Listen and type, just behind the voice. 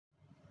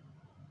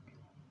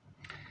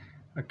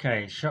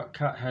Okay,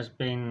 Shotcut has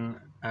been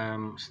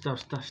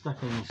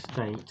stuck in this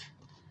state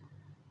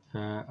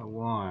for a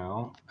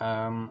while.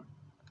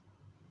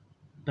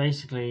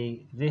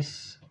 Basically,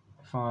 this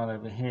file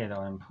over here that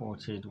I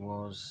imported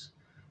was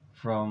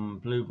from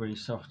Blueberry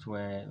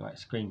software, like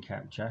screen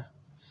capture,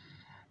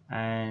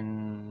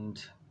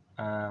 and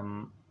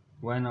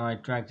when I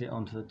dragged it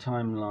onto the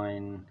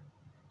timeline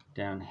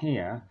down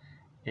here,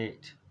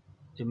 it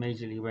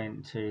immediately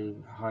went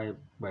to high,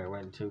 where it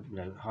went to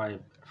high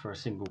for a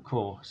single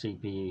core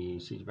CPU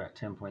usage, about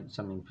 10 point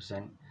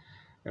something%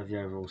 of the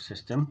overall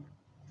system,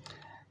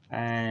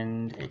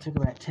 and it took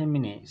about 10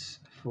 minutes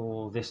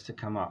for this to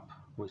come up,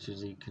 which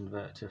is the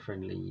convert to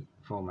friendly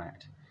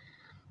format,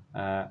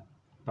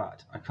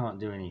 but I can't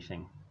do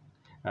anything.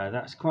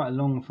 That's quite a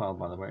long file,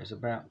 by the way. It's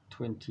about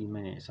 20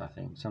 minutes, I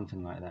think,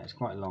 something like that. It's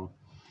quite long,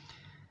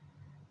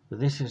 but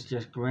this has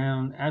just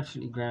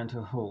absolutely ground to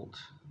a halt.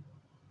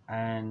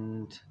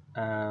 And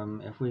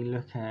if we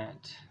look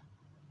at,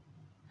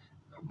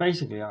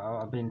 basically,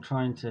 I've been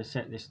trying to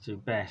set this to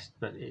best,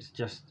 but it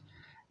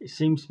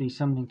seems to be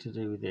something to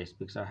do with this,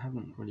 because I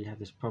haven't really had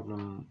this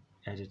problem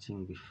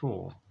editing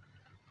before.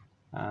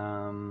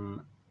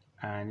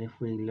 And if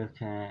we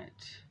look at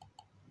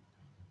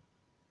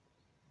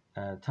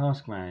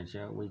Task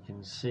Manager, we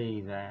can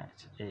see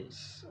that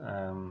it's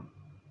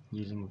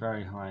using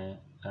very high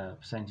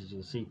percentage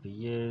of the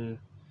CPU,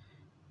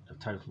 of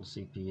total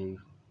CPU.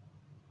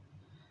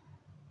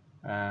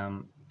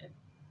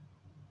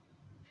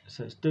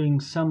 So it's doing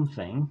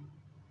something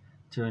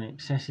to an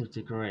excessive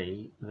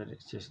degree that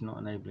it's just not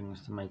enabling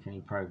us to make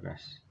any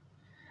progress.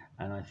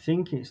 And I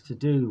think it's to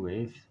do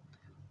with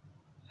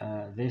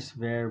this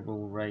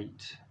variable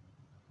rate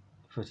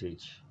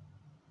footage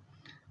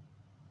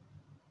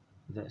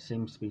that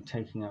seems to be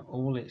taking up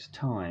all its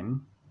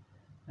time,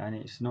 and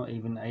it's not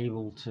even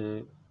able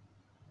to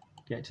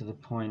get to the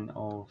point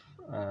of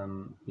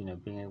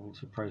being able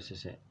to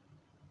process it.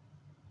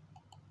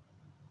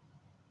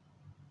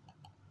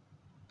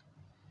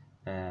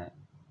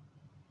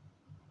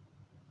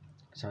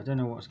 So I don't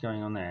know what's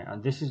going on there.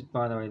 And this is,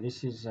 by the way,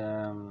 this is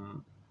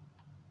what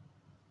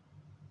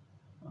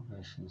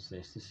version is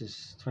this? This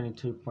is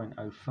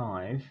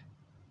 22.05.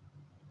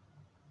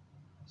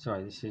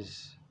 Sorry, this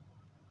is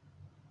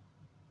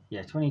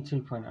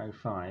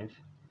 22.05.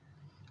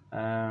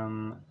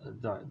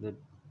 The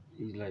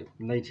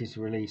latest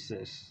release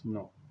that's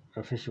not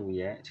official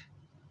yet.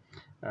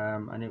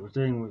 And it was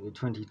doing with the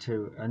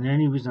 22, and the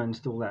only reason I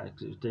installed that is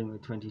because it was doing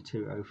with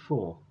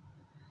 22.04.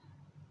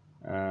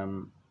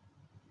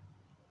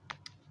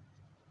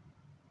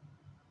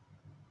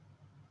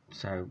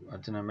 So I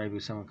don't know, maybe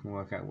someone can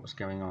work out what's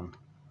going on.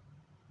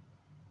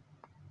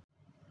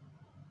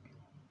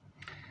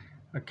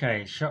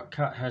 Okay,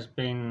 Shotcut has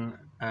been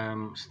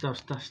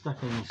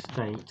stuck in this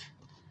state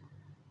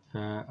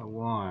for a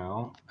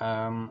while.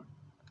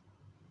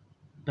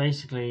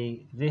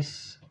 Basically,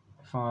 this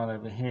file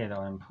over here that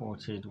I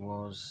imported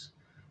was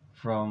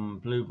from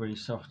Blueberry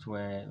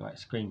software, like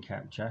screen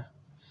capture,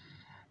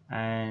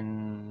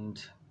 and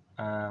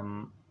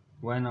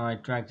when I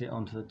dragged it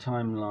onto the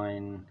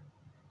timeline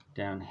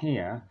down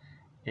here,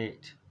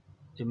 it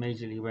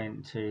immediately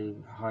went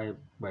to high,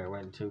 where it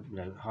went to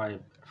high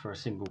for a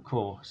single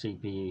core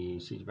CPU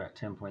usage, about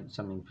 10 point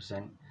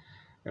something%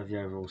 of the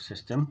overall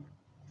system,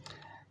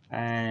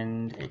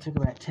 and it took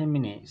about 10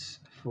 minutes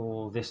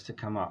for this to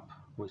come up,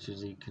 which is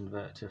the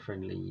convert to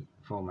friendly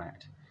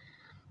format,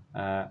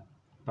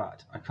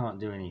 but I can't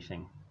do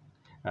anything.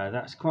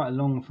 That's quite a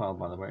long file,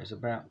 by the way. It's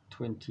about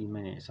 20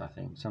 minutes, I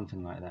think,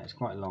 something like that. It's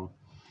quite long,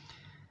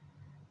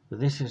 but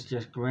this has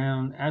just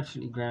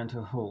absolutely ground to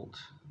a halt.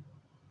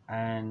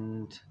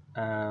 And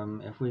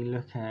if we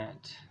look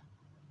at,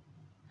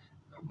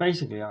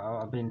 basically,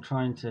 I've been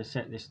trying to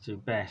set this to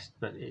best,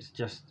 but it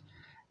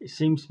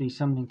seems to be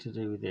something to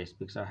do with this,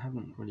 because I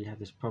haven't really had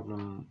this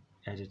problem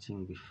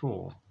editing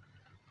before.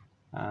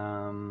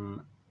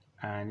 And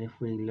if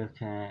we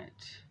look at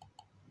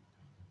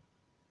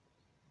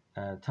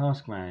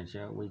Task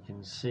Manager, we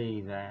can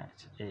see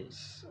that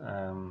it's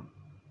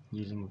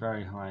using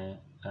very high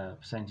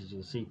percentage of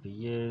the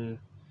CPU,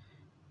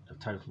 of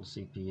total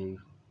CPU.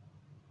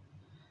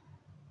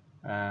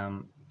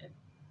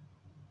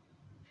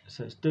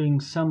 So it's doing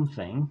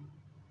something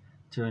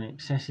to an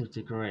excessive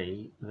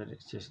degree that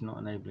it's just not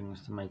enabling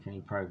us to make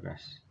any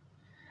progress.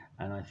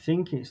 And I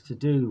think it's to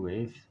do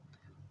with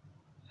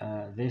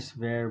this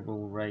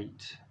variable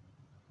rate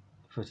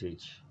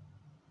footage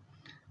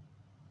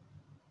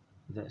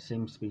that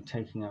seems to be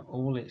taking up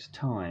all its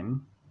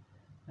time,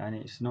 and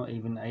it's not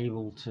even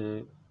able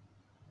to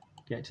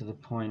get to the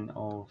point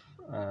of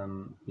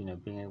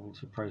being able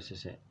to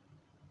process it.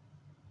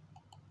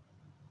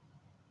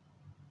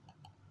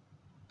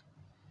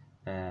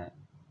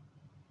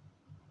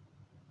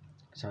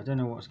 So I don't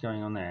know what's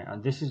going on there.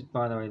 And this is,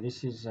 by the way,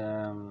 this is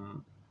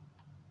what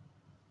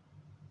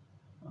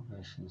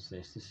version is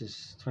this? This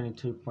is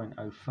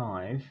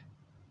 22.05.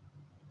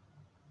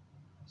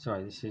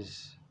 Sorry, this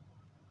is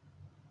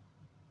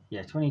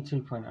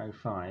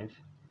 22.05.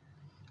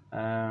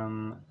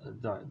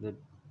 The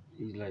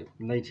like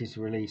latest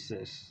release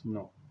that's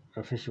not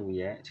official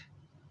yet.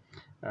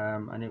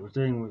 And it was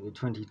doing with the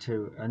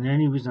 22, and the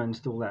only reason I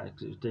installed that is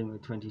because it was doing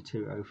with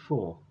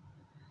 2204.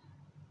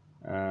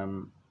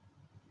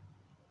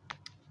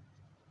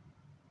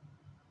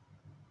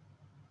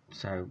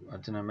 So I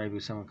don't know, maybe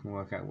someone can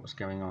work out what's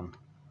going on.